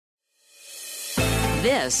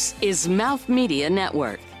This is Mouth Media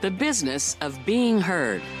Network, the business of being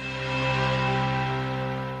heard.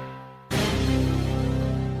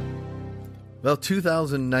 Well,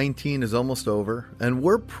 2019 is almost over, and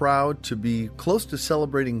we're proud to be close to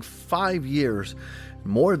celebrating 5 years,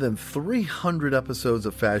 more than 300 episodes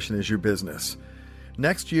of Fashion is Your Business.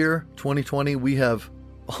 Next year, 2020, we have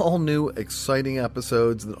all new, exciting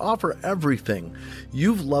episodes that offer everything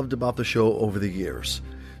you've loved about the show over the years.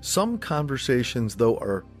 Some conversations, though,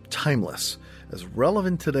 are timeless, as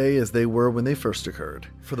relevant today as they were when they first occurred.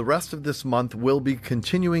 For the rest of this month, we'll be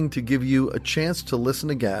continuing to give you a chance to listen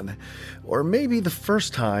again, or maybe the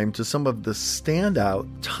first time, to some of the standout,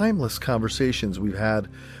 timeless conversations we've had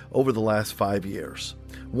over the last 5 years.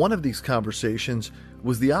 One of these conversations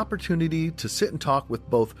was the opportunity to sit and talk with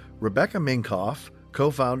both Rebecca Minkoff,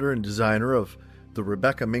 co-founder and designer of the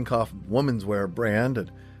Rebecca Minkoff womenswear brand,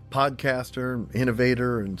 and podcaster,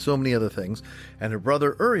 innovator, and so many other things, and her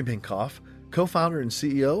brother Uri Minkoff, co-founder and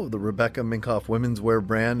CEO of the Rebecca Minkoff womenswear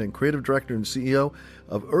brand and creative director and CEO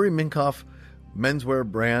of Uri Minkoff menswear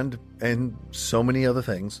brand, and so many other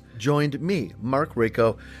things, joined me, Marc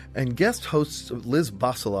Raco, and guest hosts Liz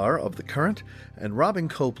Bacelar of The Current and Robin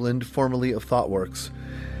Copland, formerly of ThoughtWorks,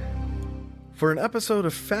 for an episode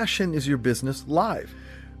of Fashion is Your Business Live,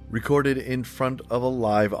 recorded in front of a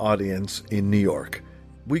live audience in New York.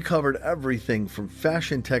 We covered everything from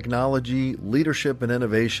fashion technology, leadership and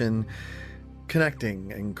innovation,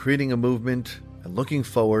 connecting and creating a movement and looking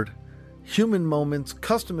forward, human moments,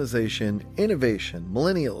 customization, innovation,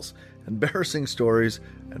 millennials, embarrassing stories,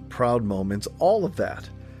 and proud moments. All of that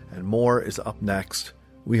and more is up next.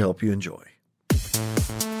 We hope you enjoy.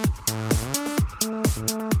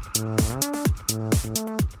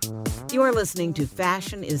 You're listening to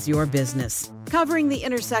Fashion is Your Business, covering the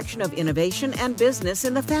intersection of innovation and business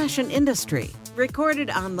in the fashion industry. Recorded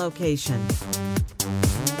on location.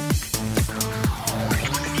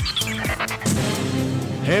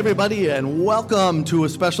 Hey everybody, and welcome to a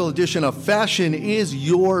special edition of Fashion is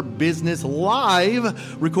Your Business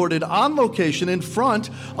Live, recorded on location in front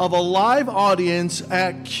of a live audience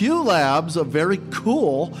at Q Labs, a very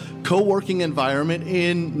cool co-working environment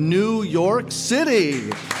in New York City.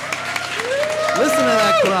 Listen to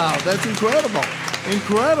that crowd. That's incredible.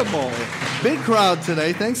 Incredible. Big crowd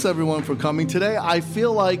today. Thanks everyone for coming. Today I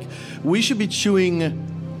feel like we should be chewing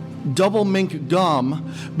double mink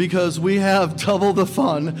gum because we have double the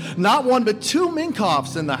fun. Not one, but two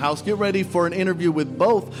Minkoffs in the house. Get ready for an interview with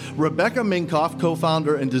both Rebecca Minkoff,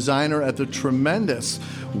 co-founder and designer at the tremendous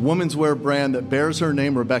womenswear brand that bears her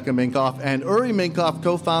name, Rebecca Minkoff, and Uri Minkoff,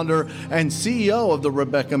 co-founder and CEO of the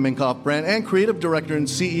Rebecca Minkoff brand and creative director and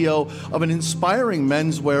CEO of an inspiring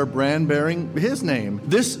menswear brand bearing his name.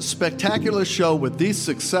 This spectacular show with these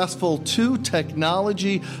successful two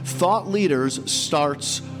technology thought leaders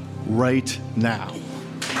starts right now.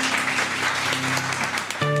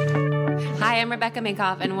 Hi, I'm Rebecca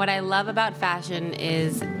Minkoff, and what I love about fashion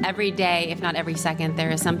is every day, if not every second,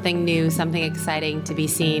 there is something new, something exciting to be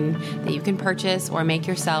seen that you can purchase or make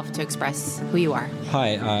yourself to express who you are.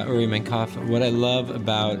 Hi, Uri Minkoff. What I love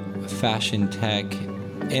about fashion tech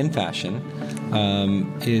and fashion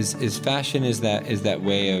is fashion is that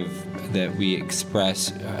way of that we express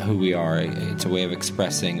who we are. It's a way of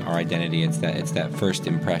expressing our identity. It's that first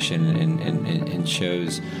impression and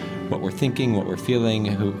shows what we're thinking, what we're feeling,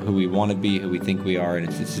 who we want to be, who we think we are, and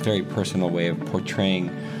it's a very personal way of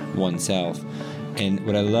portraying oneself. And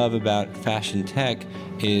what I love about fashion tech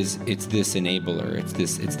is it's this enabler, it's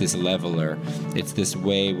this leveler, it's this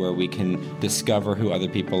way where we can discover who other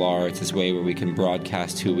people are, it's this way where we can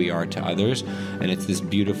broadcast who we are to others, and it's this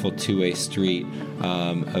beautiful two-way street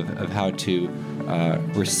of how to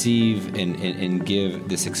receive and give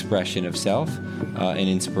this expression of self and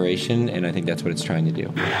inspiration, and I think that's what it's trying to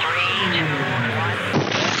do.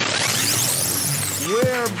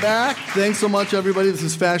 We're back. Thanks so much, everybody. This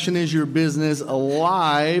is Fashion is Your Business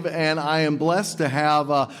Live, and I am blessed to have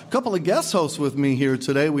a couple of guest hosts with me here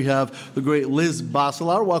today. We have the great Liz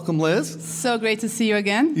Bacelar. Welcome, Liz. So great to see you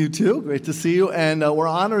again. You too. Great to see you. And we're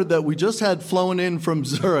honored that we just had flown in from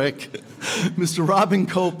Zurich Mr. Robin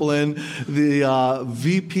Copland, the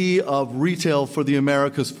VP of Retail for the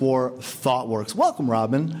Americas for ThoughtWorks. Welcome,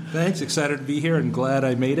 Robin. Thanks. Excited to be here and glad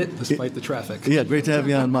I made it despite the traffic. Yeah, great to have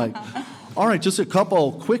you on, Mike. All right, just a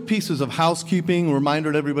couple quick pieces of housekeeping.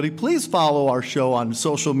 Reminder to everybody, please follow our show on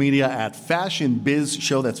social media at Fashion Biz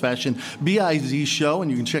Show. That's Fashion B-I-Z Show. And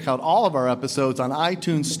you can check out all of our episodes on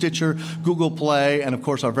iTunes, Stitcher, Google Play, and, of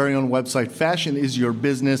course, our very own website,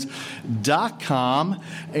 fashionisyourbusiness.com.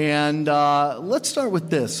 And let's start with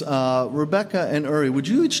this. Rebecca and Uri, would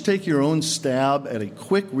you each take your own stab at a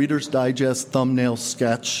quick Reader's Digest thumbnail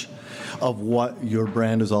sketch of what your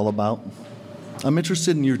brand is all about? I'm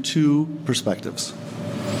interested in your two perspectives.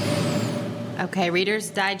 Okay, Reader's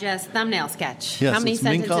Digest thumbnail sketch. Yes, how many it's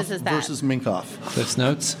sentences Minkoff is that? versus Minkoff. Cliff's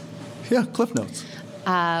Notes? Yeah, Cliff Notes.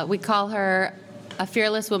 We call her a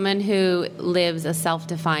fearless woman who lives a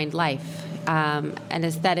self-defined life. And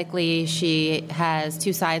aesthetically, she has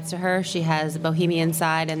two sides to her. She has a bohemian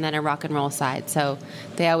side and then a rock and roll side. So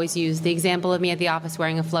they always use the example of me at the office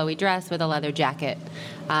wearing a flowy dress with a leather jacket.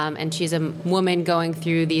 And she's a woman going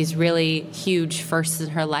through these really huge firsts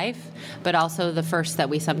in her life, but also the firsts that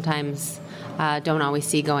we sometimes don't always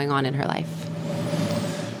see going on in her life.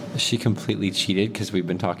 She completely cheated because we've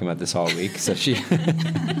been talking about this all week. So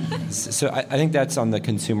so I think that's on the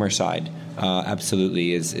consumer side.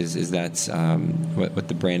 Absolutely, is that's what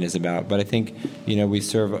the brand is about. But I think we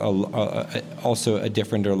serve also a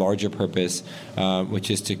different or larger purpose, which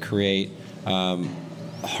is to create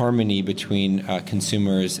harmony between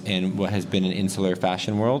consumers and what has been an insular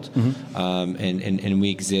fashion world, and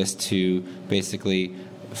we exist to basically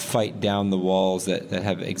fight down the walls that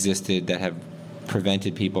have existed, that have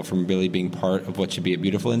prevented people from really being part of what should be a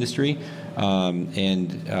beautiful industry, and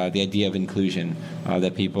the idea of inclusion,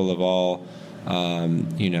 that people of all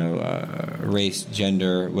race,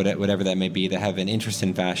 gender, whatever that may be, that have an interest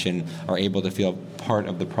in fashion are able to feel part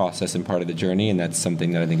of the process and part of the journey, and that's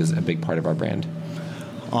something that I think is a big part of our brand.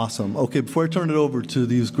 Awesome. Okay, before I turn it over to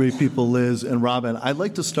these great people, Liz and Robin, I'd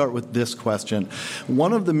like to start with this question.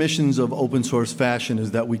 One of the missions of open source fashion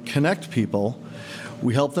is that we connect people,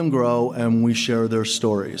 we help them grow, and we share their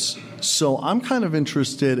stories. So I'm kind of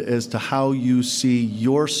interested as to how you see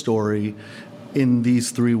your story in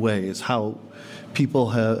these three ways, how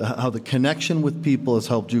the connection with people has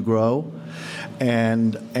helped you grow,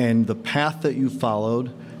 and the path that you followed,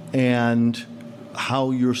 and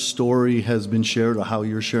how your story has been shared, or how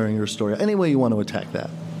you're sharing your story. Any way you want to attack that.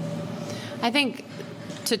 I think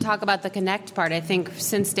to talk about the connect part, I think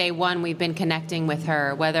since day one we've been connecting with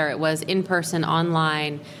her, whether it was in person,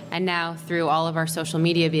 online, and now through all of our social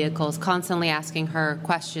media vehicles, constantly asking her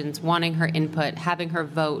questions, wanting her input, having her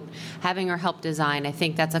vote, having her help design. I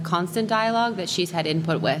think that's a constant dialogue that she's had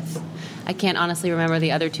input with. I can't honestly remember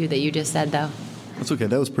the other two that you just said, though. That's okay.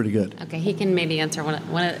 That was pretty good. Okay, he can maybe answer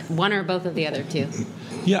one or both of the other two.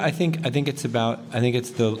 Yeah, I think it's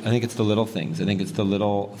the little things. I think it's the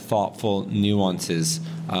little thoughtful nuances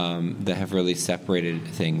that have really separated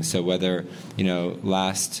things. So whether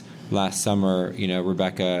last summer,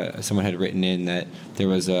 Rebecca, someone had written in that there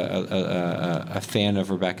was a fan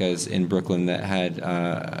of Rebecca's in Brooklyn that had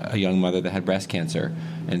a young mother that had breast cancer.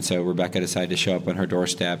 And so Rebecca decided to show up on her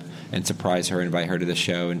doorstep and surprise her, invite her to the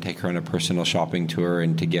show, and take her on a personal shopping tour,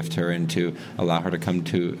 and to gift her, and to allow her to come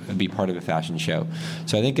to be part of a fashion show.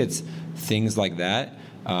 So I think it's things like that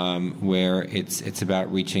where it's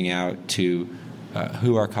about reaching out to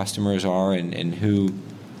who our customers are and who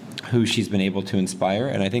she's been able to inspire.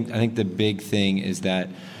 And I think the big thing is that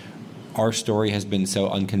our story has been so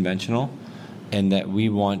unconventional, and that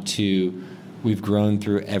we've grown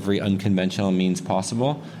through every unconventional means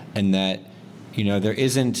possible, and that there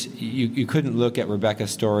isn't, you couldn't look at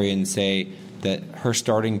Rebecca's story and say that her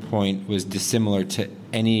starting point was dissimilar to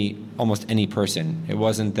almost any person. It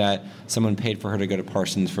wasn't that someone paid for her to go to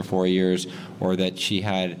Parsons for 4 years, or that she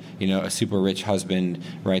had a super rich husband,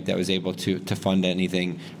 right, that was able to fund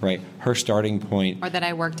anything, right? Her starting point, or that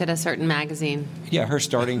I worked at a certain magazine. Yeah, her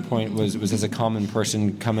starting point was as a common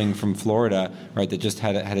person coming from Florida, right, that just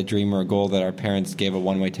had a dream or a goal that our parents gave a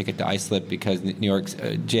one-way ticket to Islip because New York's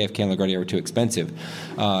JFK and LaGuardia were too expensive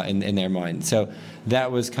in their mind. So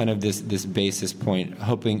that was kind of this basis point,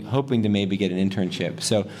 hoping to maybe get an internship.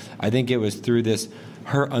 So I think it was through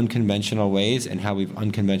her unconventional ways and how we've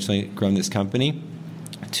unconventionally grown this company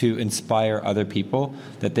to inspire other people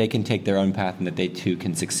that they can take their own path and that they too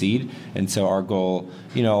can succeed. And so our goal,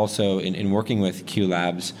 also in working with Q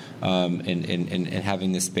Labs and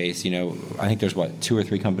having this space, I think there's 2 or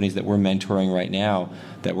 3 companies that we're mentoring right now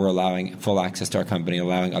that we're allowing full access to our company,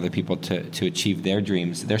 allowing other people to achieve their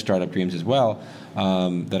dreams, their startup dreams as well,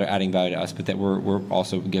 that are adding value to us, but that we're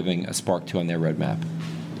also giving a spark to on their roadmap.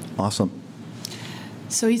 Awesome.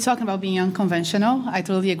 So you're talking about being unconventional. I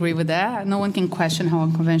totally agree with that. No one can question how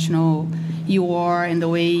unconventional you are and the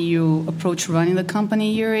way you approach running the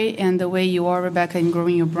company, Uri, and the way you are, Rebecca, in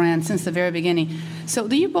growing your brand since the very beginning. So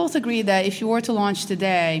do you both agree that if you were to launch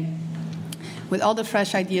today, with all the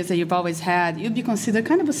fresh ideas that you've always had, you'd be considered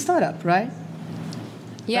kind of a startup, right?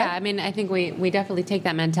 Yeah, right? I mean, I think we definitely take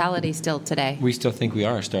that mentality still today. We still think we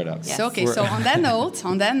are a startup. Yes. So, okay, so on that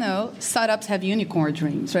note, startups have unicorn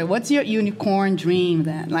dreams, right? What's your unicorn dream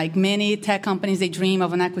then? Like many tech companies, they dream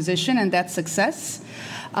of an acquisition and that's success.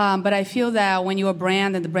 But I feel that when you're a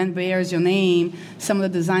brand and the brand bears your name, some of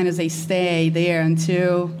the designers, they stay there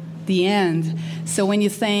until the end. So when you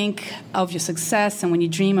think of your success and when you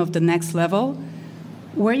dream of the next level,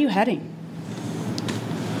 where are you heading?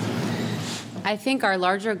 I think our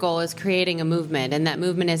larger goal is creating a movement, and that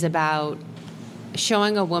movement is about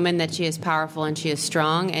showing a woman that she is powerful and she is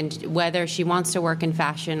strong, and whether she wants to work in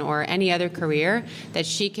fashion or any other career, that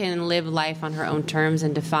she can live life on her own terms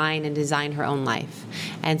and define and design her own life.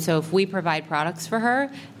 And so if we provide products for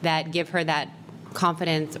her that give her that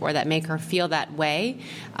confidence or that make her feel that way,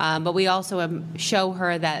 but we also show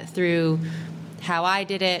her that through how I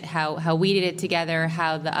did it, how we did it together,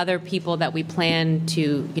 how the other people that we plan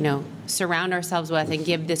to, surround ourselves with and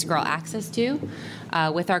give this girl access to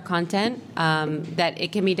with our content, that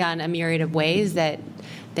it can be done a myriad of ways that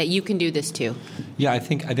you can do this too. Yeah, I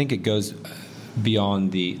think it goes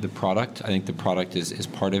beyond the product. I think the product is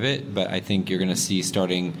part of it, but I think you're going to see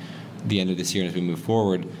starting the end of this year and as we move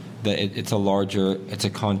forward that it's a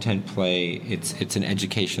content play, it's an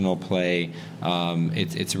educational play,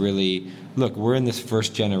 it's really, look, we're in this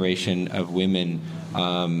first generation of women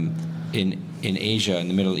in Asia, in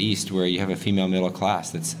the Middle East, where you have a female middle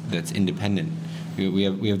class that's independent. We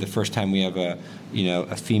have the first time we have a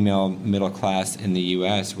female middle class in the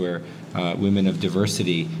U.S. where women of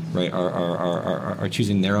diversity, right, are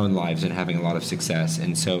choosing their own lives and having a lot of success.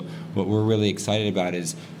 And so what we're really excited about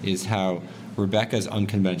is how Rebecca's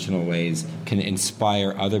unconventional ways can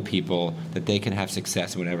inspire other people that they can have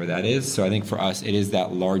success whenever that is. So I think for us, it is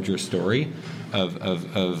that larger story of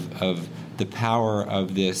the power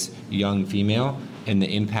of this young female and the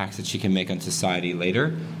impacts that she can make on society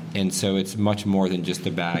later. And so it's much more than just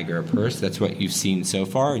a bag or a purse. That's what you've seen so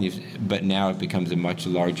far, but now it becomes a much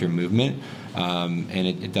larger movement, and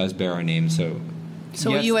it does bear our name. So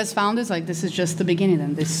yes. You as founders, this is just the beginning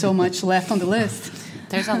then. There's so much left on the list.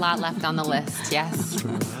 There's a lot left on the list, yes.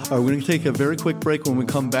 All right, we're going to take a very quick break. When we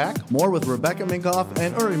come back, more with Rebecca Minkoff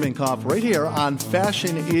and Uri Minkoff right here on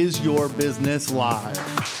Fashion is Your Business Live.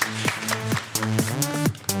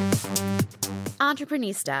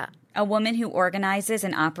 Entreprenista, a woman who organizes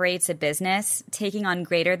and operates a business, taking on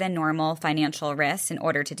greater than normal financial risks in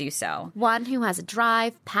order to do so. One who has a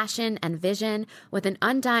drive, passion, and vision with an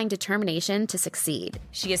undying determination to succeed.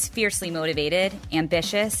 She is fiercely motivated,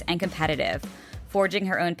 ambitious, and competitive, forging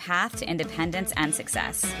her own path to independence and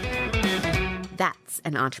success. That's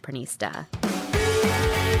an entreprenista.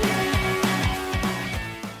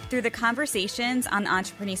 Through the conversations on the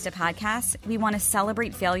Entreprenista podcast, we want to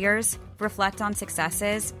celebrate failures, reflect on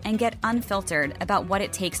successes, and get unfiltered about what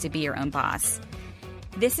it takes to be your own boss.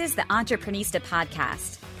 This is the Entreprenista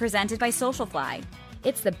podcast, presented by Socialfly.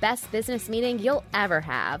 It's the best business meeting you'll ever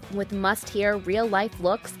have, with must-hear real-life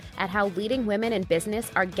looks at how leading women in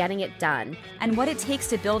business are getting it done. And what it takes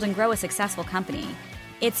to build and grow a successful company.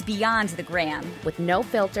 It's beyond the gram. With no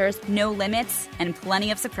filters, no limits, and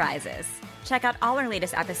plenty of surprises. Check out all our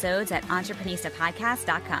latest episodes at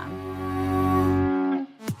entreprenistapodcast.com.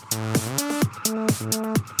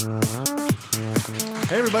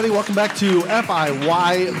 Hey everybody, welcome back to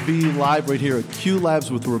FIYB Live right here at Q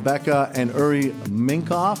Labs with Rebecca and Uri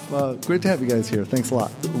Minkoff. Great to have you guys here. Thanks a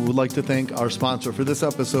lot. We would like to thank our sponsor for this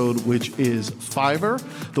episode, which is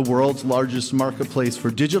FIYB, the world's largest marketplace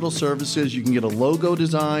for digital services. You can get a logo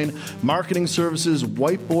design, marketing services,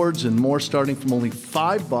 whiteboards, and more starting from only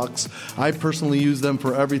 $5. I personally use them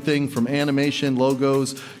for everything from animation,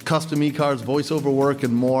 logos, custom e-cards, voiceover work,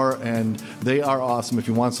 and more, and they are awesome. If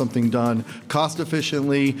you want something done cost efficiently,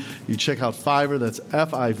 you check out Fiverr. That's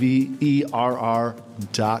FIVERR.com.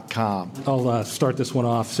 I'll start this one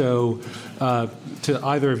off. So to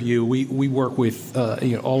either of you, we work with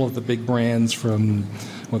all of the big brands, from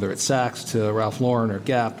whether it's Saks to Ralph Lauren or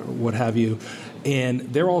Gap or what have you, and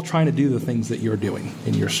they're all trying to do the things that you're doing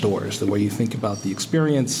in your stores, the way you think about the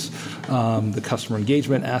experience, the customer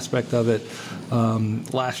engagement aspect of it.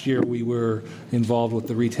 Last year we were involved with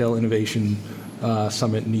the Retail Innovation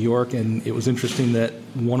Summit in New York, and it was interesting that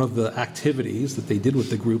one of the activities that they did with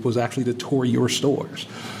the group was actually to tour your stores.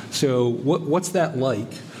 So what's that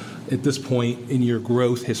like at this point in your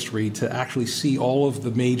growth history to actually see all of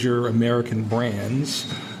the major American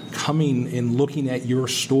brands coming and looking at your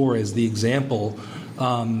store as the example,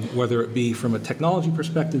 whether it be from a technology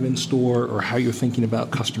perspective in store or how you're thinking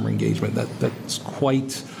about customer engagement? That's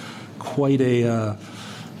quite a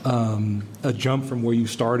jump from where you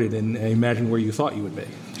started and I imagine where you thought you would be.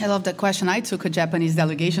 I love that question. I took a Japanese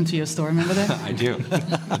delegation to your store. Remember that? I do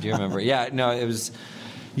remember. Yeah, no, it was.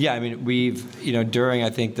 Yeah, I mean, we've during I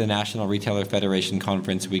think the National Retailer Federation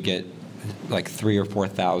conference, we get like 3,000 or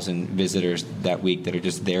 4,000 visitors that week that are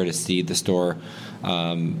just there to see the store.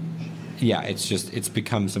 It's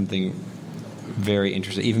become something very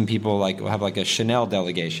interesting. Even people will have like a Chanel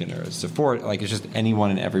delegation or a Sephora, it's just anyone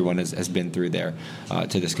and everyone has been through there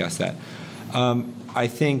to discuss that. I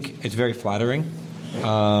think it's very flattering,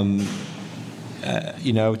 to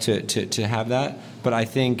have that. But I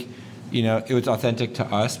think, it was authentic to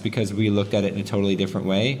us because we looked at it in a totally different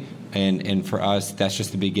way. And for us, that's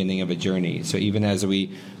just the beginning of a journey. So even as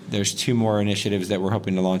there's 2 more initiatives that we're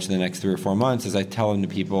hoping to launch in the next 3 or 4 months, as I tell them to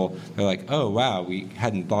people, they're like, oh, wow, we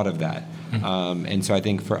hadn't thought of that. Mm-hmm. And so I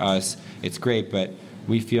think for us, it's great, but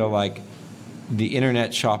we feel like the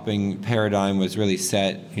internet shopping paradigm was really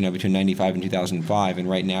set, between 1995 and 2005, and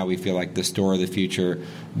right now we feel like the store of the future,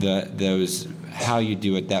 how you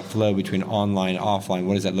do it, that flow between online, offline,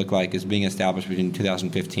 what does that look like, is being established between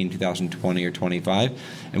 2015, 2020, or 25,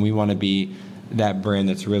 and we want to be that brand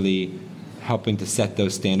that's really helping to set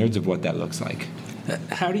those standards of what that looks like.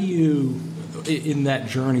 How do you, in that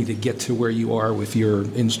journey to get to where you are with your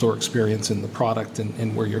in-store experience and the product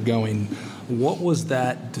and where you're going, what was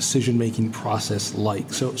that decision-making process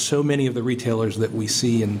like? So many of the retailers that we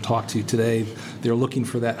see and talk to today, they're looking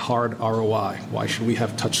for that hard ROI. Why should we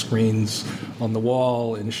have touch screens on the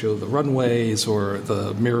wall and show the runways or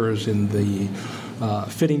the mirrors in the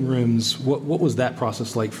fitting rooms? What was that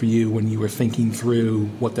process like for you when you were thinking through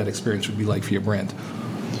what that experience would be like for your brand?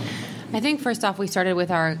 I think first off, we started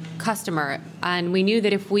with our customer, and we knew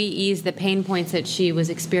that if we eased the pain points that she was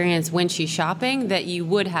experiencing when she's shopping, that you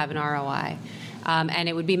would have an ROI. And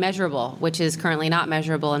it would be measurable, which is currently not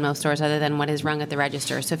measurable in most stores other than what is rung at the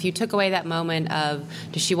register. So if you took away that moment of,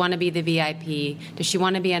 does she want to be the VIP? Does she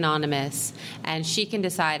want to be anonymous? And she can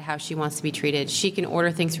decide how she wants to be treated. She can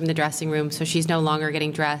order things from the dressing room, so she's no longer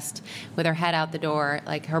getting dressed with her head out the door,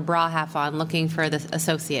 like her bra half on, looking for the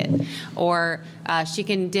associate. Or she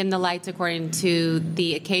can dim the lights according to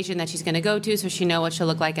the occasion that she's going to go to, so she knows what she'll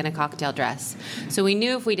look like in a cocktail dress. So we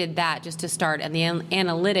knew if we did that just to start, and the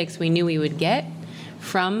analytics we knew we would get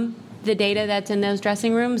from the data that's in those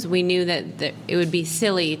dressing rooms, we knew that it would be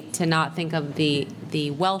silly to not think of the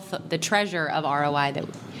wealth, the treasure of ROI that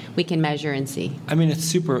we can measure and see. I mean, it's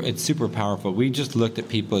super powerful. We just looked at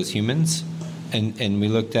people as humans, and we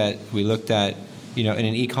looked at in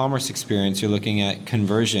an e-commerce experience, you're looking at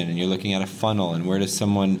conversion and you're looking at a funnel and where does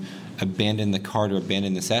someone abandon the cart or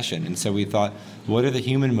abandon the session. And so we thought, what are the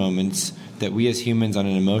human moments that we as humans on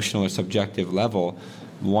an emotional or subjective level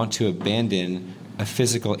want to abandon a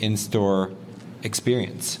physical in-store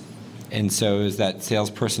experience? And so is that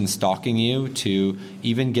salesperson stalking you to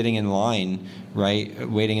even getting in line, right?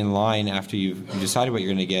 Waiting in line after you've decided what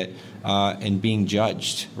you're going to get and being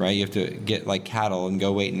judged, right? You have to get like cattle and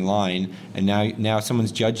go wait in line. And now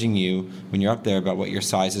someone's judging you when you're up there about what your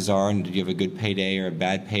sizes are and did you have a good payday or a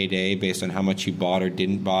bad payday based on how much you bought or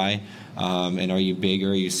didn't buy. And are you big or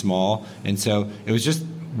are you small? And so it was just,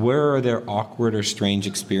 where are there awkward or strange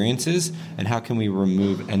experiences, and how can we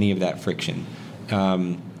remove any of that friction?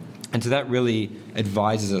 And so that really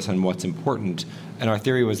advises us on what's important. And our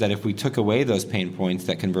theory was that if we took away those pain points,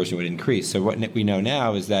 that conversion would increase. So what we know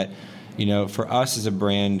now is that, for us as a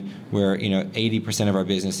brand where, 80% of our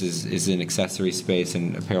business is in accessory space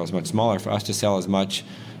and apparel is much smaller, for us to sell as much,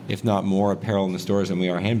 if not more, apparel in the stores than we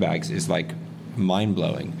are handbags is like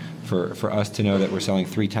mind-blowing. For us to know that we're selling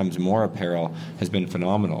 3 times more apparel has been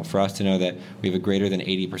phenomenal. For us to know that we have a greater than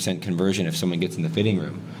 80% conversion if someone gets in the fitting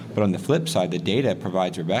room. But on the flip side, the data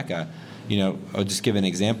provides Rebecca. I'll just give an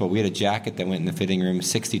example. We had a jacket that went in the fitting room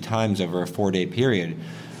 60 times over a 4-day period.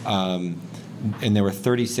 And there were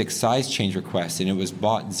 36 size change requests, and it was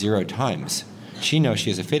bought 0 times. She knows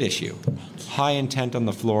she has a fit issue. High intent on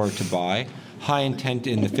the floor to buy, high intent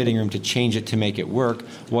in the fitting room to change it to make it work,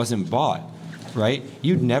 wasn't bought. Right?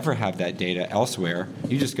 You'd never have that data elsewhere.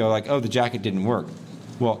 You just go like, oh, the jacket didn't work.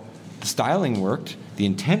 Well, the styling worked. The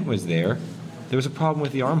intent was there. There was a problem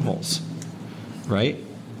with the armholes, right?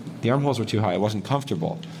 The armholes were too high. It wasn't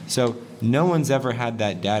comfortable. So no one's ever had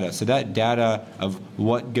that data. So that data of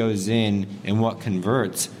what goes in and what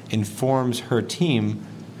converts informs her team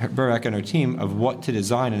Rebecca and her team of what to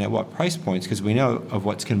design and at what price points, because we know of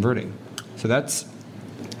what's converting. So that's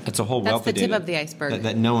a whole wealth of data. That's the tip of the iceberg.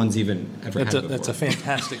 That no one's even ever had before. That's a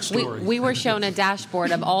fantastic story. We were shown a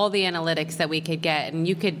dashboard of all the analytics that we could get, and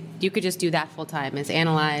you could just do that full time, is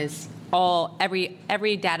analyze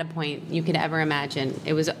every data point you could ever imagine.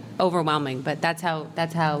 It was overwhelming, but that's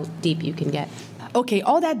how deep you can get. Okay,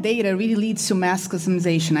 all that data really leads to mass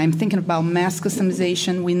customization. I'm thinking about mass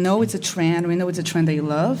customization. We know it's a trend. We know it's a trend that you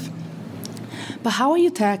love. But how are you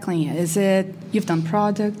tackling it? Is it you've done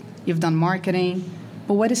product, you've done marketing,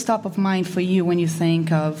 but what is top of mind for you when you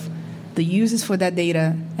think of the uses for that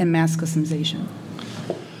data and mass customization?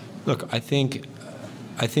 Look, I think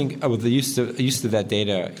with the use of that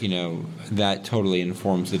data, that totally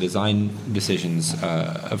informs the design decisions,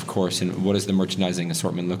 of course, and what does the merchandising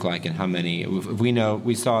assortment look like, and how many. We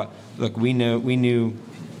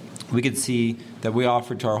could see that we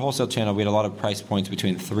offered to our wholesale channel. We had a lot of price points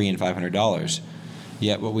between $300 and $500.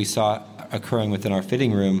 Yet what we saw occurring within our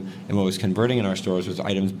fitting room and what was converting in our stores was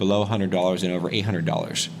items below $100 and over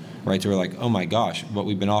 $800. Right, so we're like, oh my gosh, what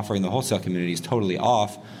we've been offering the wholesale community is totally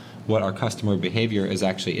off what our customer behavior is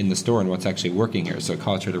actually in the store and what's actually working here. So it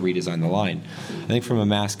caused her to redesign the line. I think from a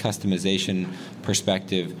mass customization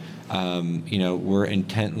perspective, we're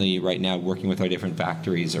intently right now working with our different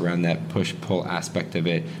factories around that push-pull aspect of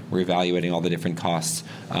it. We're evaluating all the different costs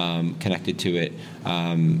connected to it.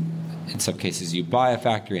 In some cases, you buy a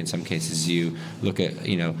factory. In some cases, you look at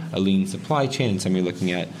a lean supply chain. And some you're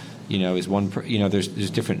looking at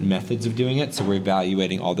there's different methods of doing it, so we're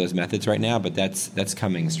evaluating all those methods right now, but that's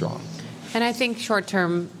coming strong. And I think short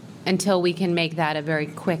term, until we can make that a very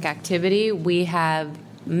quick activity, we have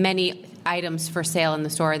many items for sale in the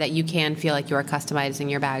store that you can feel like you're customizing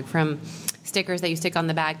your bag, from stickers that you stick on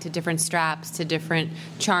the bag to different straps to different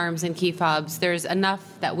charms and key fobs. There's enough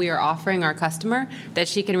that we are offering our customer that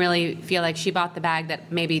she can really feel like she bought the bag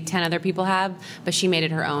that maybe 10 other people have, but she made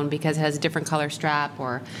it her own because it has a different color strap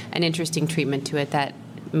or an interesting treatment to it that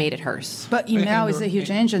made it hers. But email is a huge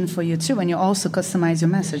engine for you too, and you also customize your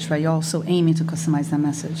message, right? You're also aiming to customize that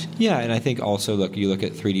message. Yeah, and I think also you look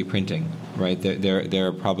at 3D printing, right? There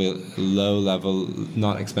are probably low-level,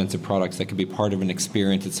 not expensive products that could be part of an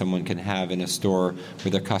experience that someone can have in a store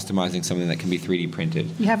where they're customizing something that can be 3D printed.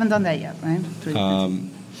 You haven't done that yet, right? 3D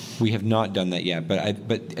printing. We have not done that yet, but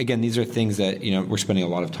again, these are things that we're spending a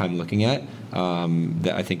lot of time looking at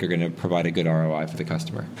that I think are going to provide a good ROI for the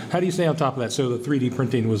customer. How do you stay on top of that? So the 3D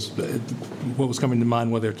printing was what was coming to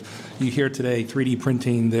mind. Whether you hear today 3D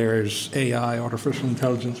printing, there's AI, artificial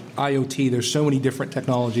intelligence, IoT. There's so many different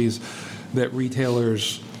technologies that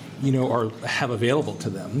retailers have available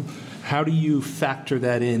to them. How do you factor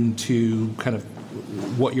that into kind of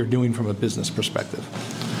what you're doing from a business perspective?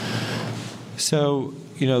 So,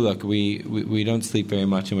 look, we don't sleep very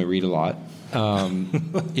much and we read a lot.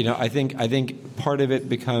 I think part of it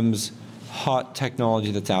becomes hot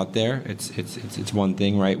technology that's out there. It's one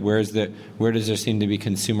thing, right? Where does there seem to be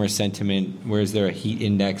consumer sentiment? Where is there a heat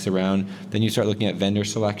index around? Then you start looking at vendor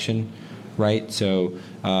selection, right? So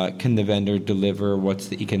can the vendor deliver? What's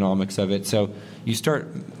the economics of it? So you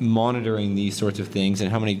start monitoring these sorts of things,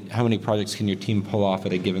 and how many projects can your team pull off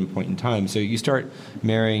at a given point in time? So you start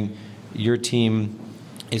marrying your team.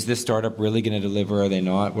 Is this startup really going to deliver? Are they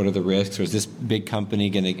not? What are the risks? Or is this big company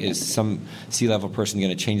is some C-level person going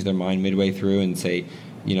to change their mind midway through and say,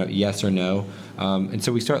 yes or no? And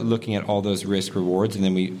so we start looking at all those risk rewards, and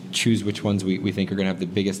then we choose which ones we think are going to have the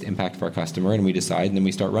biggest impact for our customer, and we decide, and then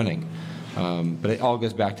we start running. But it all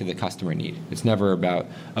goes back to the customer need. It's never about,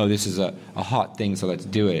 this is a hot thing, so let's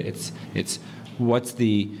do it. It's what's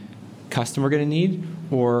the customer going to need,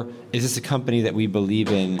 or is this a company that we believe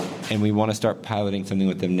in and we want to start piloting something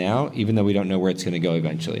with them now, even though we don't know where it's going to go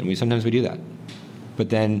eventually? And sometimes we do that. But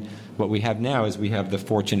then what we have now is we have the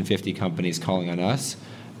Fortune 50 companies calling on us,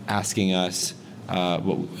 asking us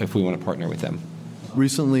if we want to partner with them.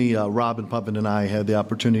 Recently, Robin Puppin and I had the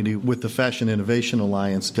opportunity with the Fashion Innovation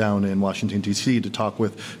Alliance down in Washington, D.C. to talk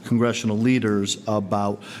with congressional leaders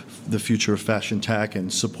about the future of fashion tech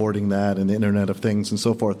and supporting that and the Internet of Things and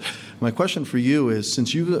so forth. My question for you is,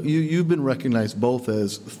 since you've been recognized both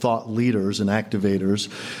as thought leaders and activators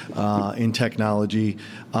in technology,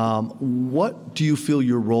 what do you feel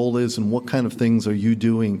your role is, and what kind of things are you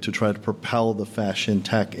doing to try to propel the fashion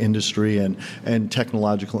tech industry and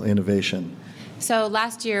technological innovation? So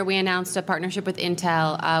last year we announced a partnership with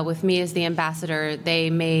Intel. With me as the ambassador, they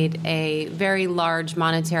made a very large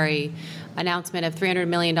monetary announcement of $300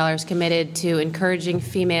 million committed to encouraging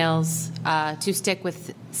females to stick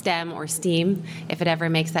with STEM or STEAM if it ever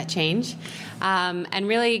makes that change. And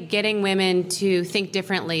really getting women to think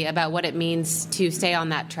differently about what it means to stay on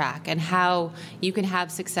that track and how you can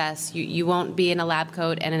have success. You won't be in a lab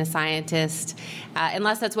coat and a scientist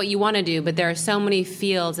unless that's what you want to do, but there are so many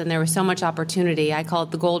fields and there was so much opportunity. I call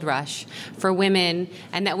it the gold rush for women,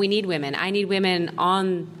 and that we need women. I need women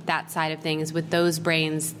on that side of things with those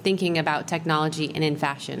brains thinking about technology and in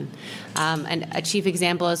fashion. And a chief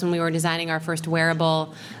example is when we were designing our first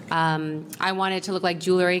wearable, I wanted it to look like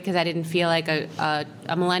jewelry because I didn't feel like a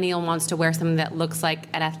millennial wants to wear something that looks like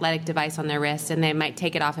an athletic device on their wrist, and they might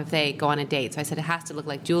take it off if they go on a date. So I said it has to look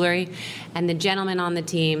like jewelry. And the gentleman on the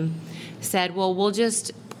team said, well, we'll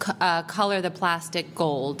just color the plastic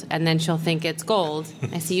gold, and then she'll think it's gold.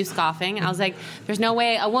 I see you scoffing. I was like, there's no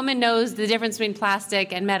way a woman knows the difference between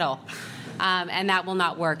plastic and metal. And that will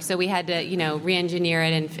not work. So we had to, re-engineer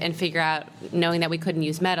it and figure out, knowing that we couldn't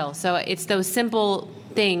use metal. So it's those simple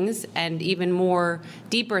things and even more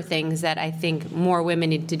deeper things that I think more women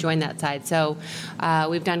need to join that side. So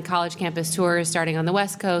we've done college campus tours starting on the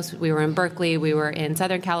West Coast. We were in Berkeley. We were in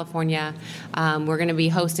Southern California. We're going to be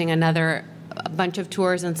hosting a bunch of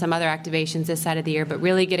tours and some other activations this side of the year, but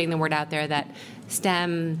really getting the word out there that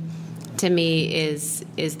STEM, to me, is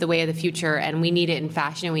the way of the future, and we need it in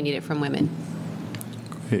fashion, and we need it from women.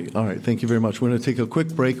 Okay, all right, thank you very much. We're going to take a quick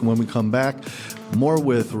break, and when we come back, more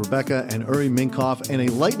with Rebecca and Uri Minkoff and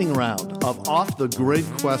a lightning round of off-the-grid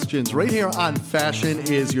questions right here on Fashion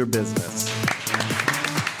is Your Business.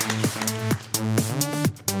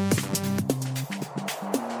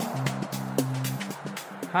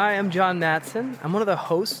 Hi, I'm John Matson. I'm one of the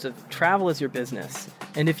hosts of Travel is Your Business.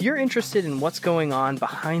 And if you're interested in what's going on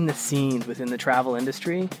behind the scenes within the travel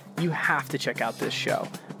industry, you have to check out this show.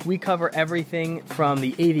 We cover everything from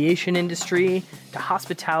the aviation industry to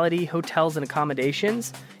hospitality, hotels and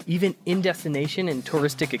accommodations, even in-destination and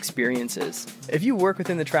touristic experiences. If you work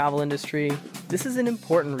within the travel industry, this is an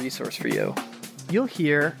important resource for you. You'll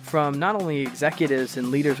hear from not only executives and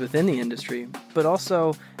leaders within the industry, but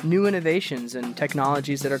also new innovations and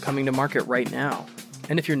technologies that are coming to market right now.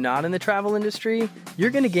 And if you're not in the travel industry, you're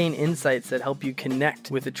going to gain insights that help you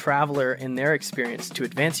connect with a traveler and their experience to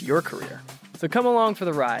advance your career. So come along for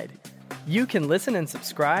the ride. You can listen and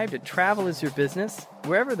subscribe to Travel is Your Business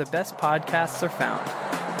wherever the best podcasts are found.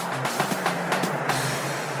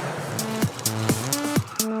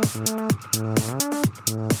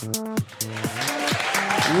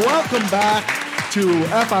 Welcome back to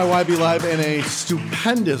FIYB Live in a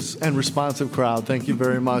stupendous and responsive crowd. Thank you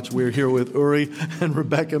very much. We're here with Uri and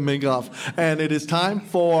Rebecca Minkoff, and it is time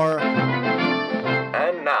for...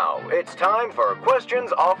 And now it's time for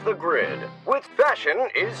Questions Off the Grid with Fashion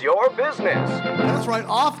is Your Business. That's right,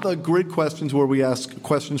 off the grid questions, where we ask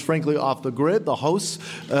questions frankly off the grid. The hosts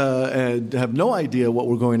have no idea what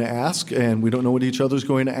we're going to ask, and we don't know what each other's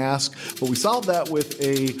going to ask, but we solve that with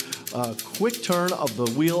a quick turn of the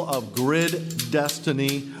wheel of grid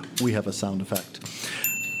destiny. We have a sound effect.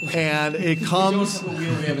 And it comes... We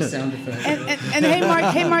have a sound effect. And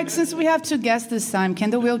hey, Mark, since we have two guests this time, can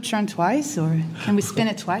the wheel turn twice, or can we spin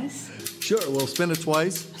it twice? Sure, we'll spin it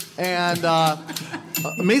twice. And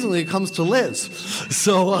amazingly, it comes to Liz.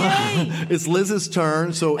 So it's Liz's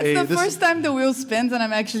turn. So it's the first time the wheel spins, and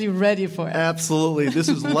I'm actually ready for it. Absolutely. This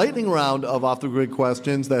is lightning round of off-the-grid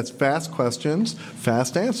questions. That's fast questions,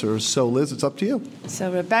 fast answers. So, Liz, it's up to you.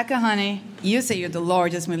 So, Rebecca, honey, you say you're the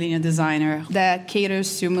largest millennial designer that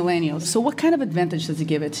caters to millennials. So what kind of advantage does it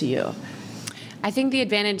give it to you? I think the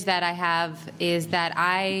advantage that I have is that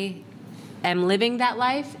I am living that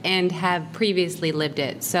life and have previously lived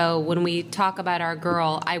it. So when we talk about our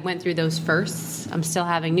girl, I went through those firsts. I'm still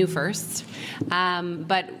having new firsts.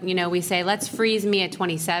 But, we say, let's freeze me at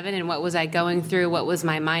 27 and what was I going through? What was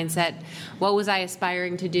my mindset? What was I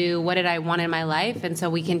aspiring to do? What did I want in my life? And so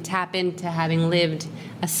we can tap into having lived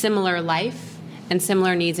a similar life and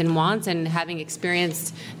similar needs and wants, and having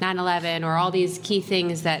experienced 9/11 or all these key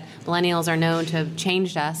things that millennials are known to have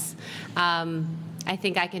changed us. I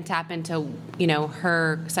think I can tap into,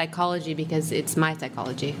 her psychology because it's my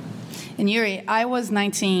psychology. And Uri, I was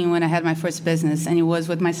 19 when I had my first business, and it was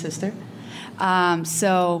with my sister.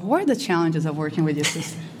 So what are the challenges of working with your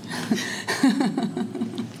sister?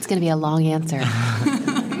 It's going to be a long answer.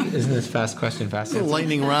 Isn't this fast question, fast answer?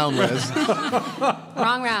 Lightning round, Liz.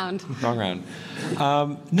 Wrong round. Wrong round.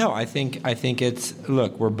 No, I think it's,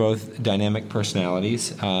 look, we're both dynamic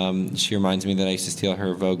personalities. She reminds me that I used to steal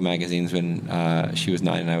her Vogue magazines when she was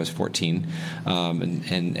 9 and I was 14,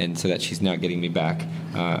 and so that she's now getting me back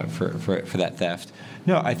for that theft.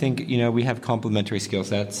 No, I think, we have complementary skill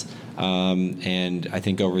sets. And I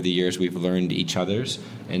think over the years we've learned each other's,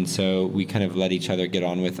 and so we kind of let each other get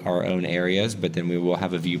on with our own areas, but then we will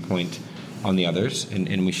have a viewpoint on the others,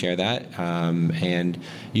 and we share that. And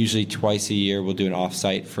usually twice a year we'll do an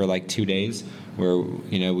off-site for like 2 days where,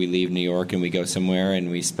 we leave New York and we go somewhere and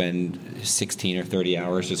we spend 16 or 30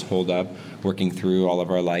 hours just holed up working through all of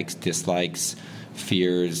our likes, dislikes,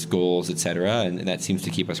 fears, goals, etc., and that seems to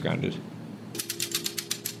keep us grounded.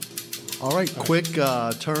 All right, quick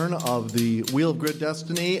turn of the Wheel of Grid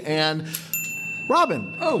Destiny, and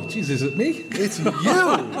Robin. Oh, geez, is it me? It's you.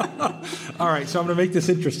 All right, so I'm going to make this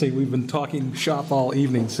interesting. We've been talking shop all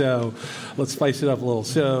evening, so let's spice it up a little.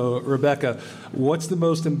 So, Rebecca, what's the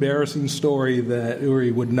most embarrassing story that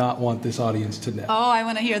Uri would not want this audience to know? Oh, I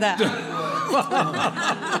want to hear that.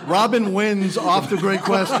 Robin wins off the great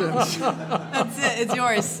questions. That's it. It's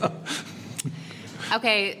yours.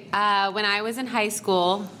 Okay, when I was in high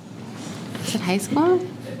school, is it high school?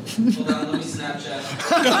 Hold on, let me Snapchat.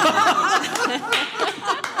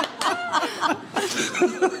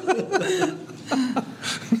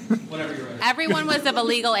 Whenever you're ready. Everyone was of a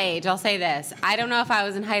legal age, I'll say this. I don't know if I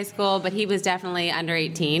was in high school, but he was definitely under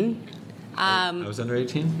 18. I was under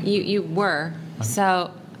 18? You were,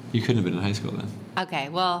 so... You couldn't have been in high school then. Okay,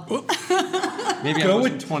 well... Maybe I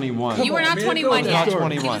wasn't 21. You were not 21 yet. Not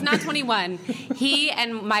 21. He was not 21. He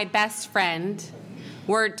and my best friend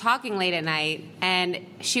were talking late at night, and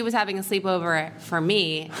she was having a sleepover for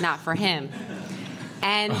me, not for him.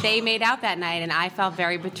 And they made out that night, and I felt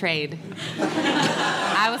very betrayed.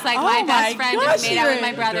 I was like, my best friend just made out with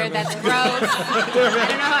my brother. That's gross. I don't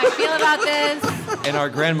know how I feel about this. And our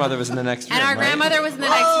grandmother was in the next room. And our grandmother was in the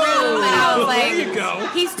next room, and I was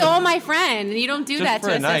like, he stole my friend. And you don't do that to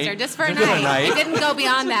a sister. Just for a night. It didn't go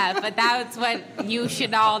beyond that, but that's what you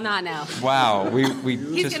should all not know. Wow, we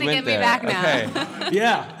He's just gonna went get me there. back now. Okay.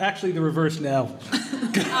 Yeah, actually the reverse now.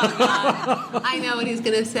 I know what he's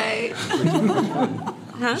going to say.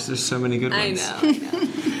 Huh? There's so many good ones. I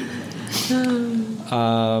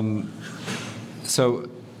know.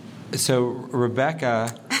 So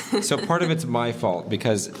Rebecca, so part of it's my fault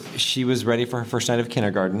because she was ready for her first night of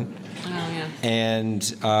kindergarten. Oh, yeah. And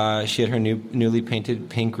she had her newly painted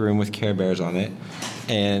pink room with Care Bears on it.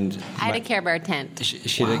 And I had a Care Bear tent.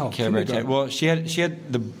 She had a Care Bear tent. Well, she had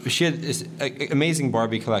this amazing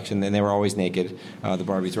Barbie collection, and they were always naked. The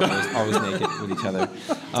Barbies were always naked with each other.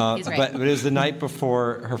 He's right. But it was the night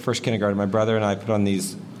before her first kindergarten. My brother and I put on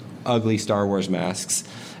these ugly Star Wars masks,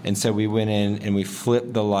 and so we went in and we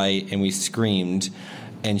flipped the light and we screamed,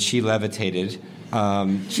 and she levitated.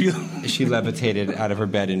 She levitated out of her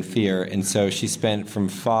bed in fear, and so she spent from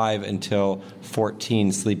 5 until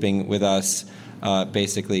 14 sleeping with us.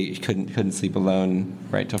 Basically, couldn't sleep alone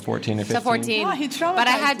right till 14 or 15. So 14. Oh, he traumatized but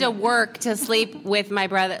I had to work to sleep with my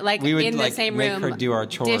brother, we would, in the same make room. Her do our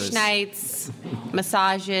chores. Dish nights,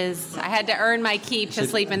 massages. I had to earn my keep to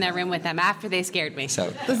sleep in their room with them after they scared me.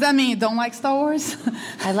 So does that mean you don't like Star Wars?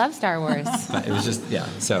 I love Star Wars. It was just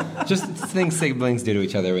So just things siblings do to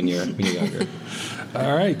each other when you're younger.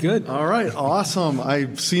 All right, good. All right, awesome.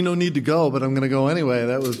 I see no need to go, but I'm going to go anyway.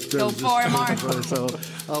 That was Go for it, Mark. So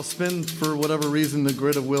I'll spin, for whatever reason, the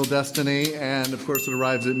grid of Wheel Destiny, and of course it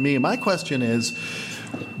arrives at me. My question is,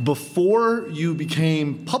 before you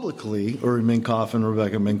became publicly Uri Minkoff and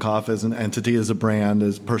Rebecca Minkoff as an entity, as a brand,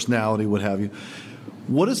 as personality, what have you,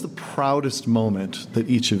 what is the proudest moment that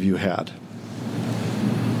each of you had?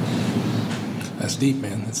 That's deep,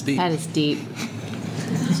 man. That's deep. That is deep.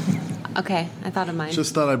 Okay, I thought of mine.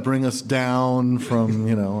 Just thought I'd bring us down from,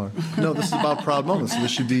 no, this is about proud moments. So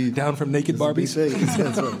this should be down from naked Barbies.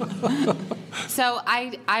 So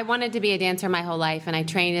I wanted to be a dancer my whole life, and I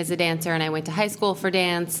trained as a dancer, and I went to high school for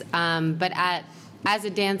dance. But as a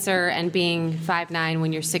dancer and being 5'9"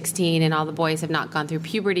 when you're 16 and all the boys have not gone through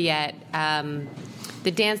puberty yet, the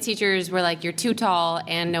dance teachers were like, you're too tall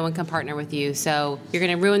and no one can partner with you, so you're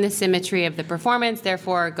going to ruin the symmetry of the performance,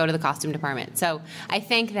 therefore go to the costume department. So I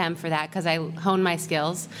thank them for that because I honed my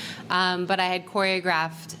skills. But I had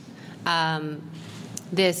choreographed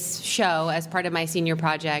this show as part of my senior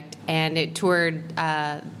project, and it toured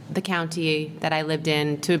the county that I lived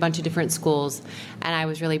in to a bunch of different schools, and I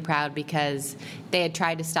was really proud because they had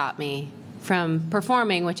tried to stop me from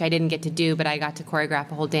performing, which I didn't get to do, but I got to choreograph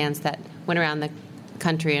a whole dance that went around the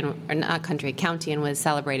county and was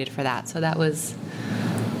celebrated for that. So that was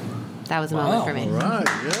a moment for me. All right,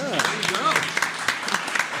 yeah.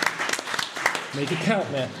 Make it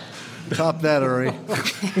count, man. Top that, Uri.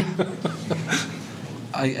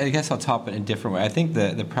 I guess I'll top it in a different way. I think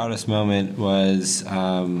the proudest moment was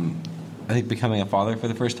becoming a father for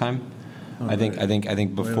the first time. I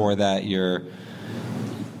think before that you're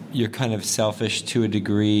you're kind of selfish to a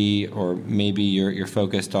degree, or maybe you're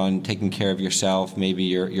focused on taking care of yourself, maybe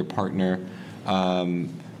your partner.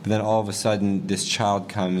 But then all of a sudden, this child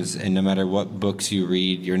comes, and no matter what books you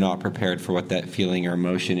read, you're not prepared for what that feeling or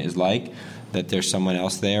emotion is like, that there's someone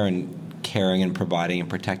else there and caring and providing and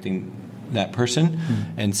protecting that person.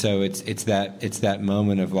 Mm-hmm. And so it's that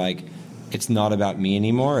moment of like, it's not about me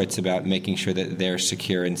anymore. It's about making sure that they're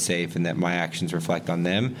secure and safe and that my actions reflect on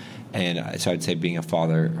them. And so I'd say being a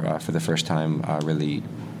father for the first time really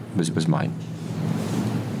was mine.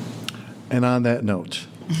 And on that note,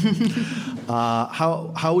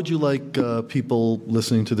 how would you like people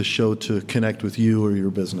listening to the show to connect with you or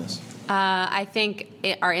your business? I think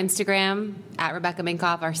our Instagram, at Rebecca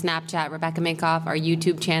Minkoff, our Snapchat, Rebecca Minkoff, our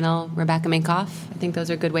YouTube channel, Rebecca Minkoff. I think those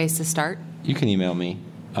are good ways to start. You can email me.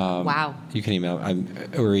 Wow. You can email. I'm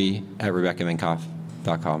Uri at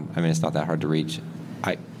RebeccaMinkoff.com. I mean, it's not that hard to reach.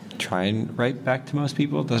 I try and write back to most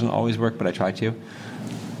people. It doesn't always work, but I try to.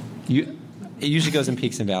 It usually goes in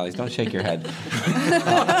peaks and valleys. Don't shake your head.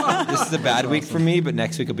 This is a bad week for me, but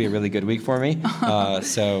next week will be a really good week for me.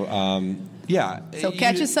 Yeah. So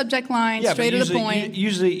catch a subject line, straight to the point.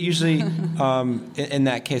 Usually, in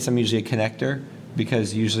that case, I'm usually a connector,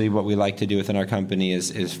 because usually what we like to do within our company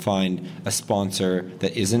is find a sponsor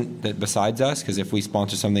that besides us, because if we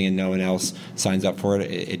sponsor something and no one else signs up for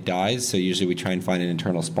it, it dies. So usually we try and find an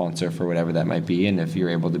internal sponsor for whatever that might be, and if you're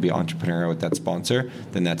able to be entrepreneurial with that sponsor,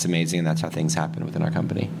 then that's amazing, and that's how things happen within our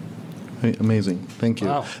company. Amazing. Thank you.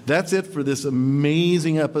 Wow. That's it for this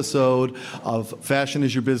amazing episode of Fashion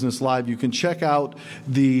is Your Business Live. You can check out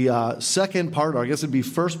the second part, or I guess it'd be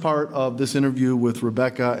first part of this interview with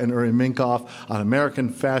Rebecca and Uri Minkoff on American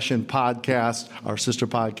Fashion Podcast, our sister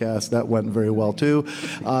podcast. That went very well, too.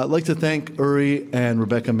 I'd like to thank Uri and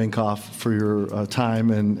Rebecca Minkoff for your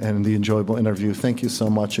time and the enjoyable interview. Thank you so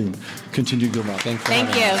much, and continue good luck.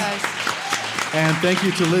 Thank you. And thank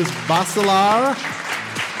you to Liz Bacelar.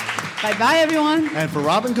 Bye-bye, everyone. And for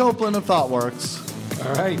Robin Copland of ThoughtWorks.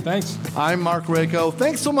 All right, thanks. I'm Marc Raco.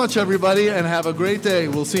 Thanks so much, everybody, and have a great day.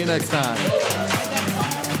 We'll see you next time.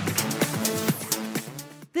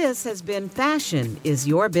 This has been Fashion is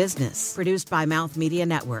Your Business, produced by Mouth Media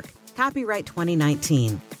Network. Copyright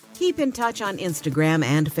 2019. Keep in touch on Instagram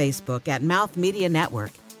and Facebook at Mouth Media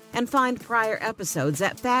Network, and find prior episodes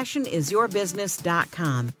at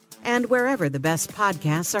fashionisyourbusiness.com and wherever the best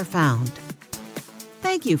podcasts are found.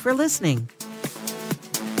 Thank you for listening.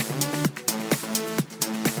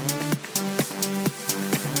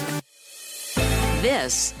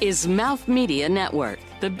 This is Mouth Media Network,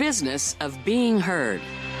 the business of being heard.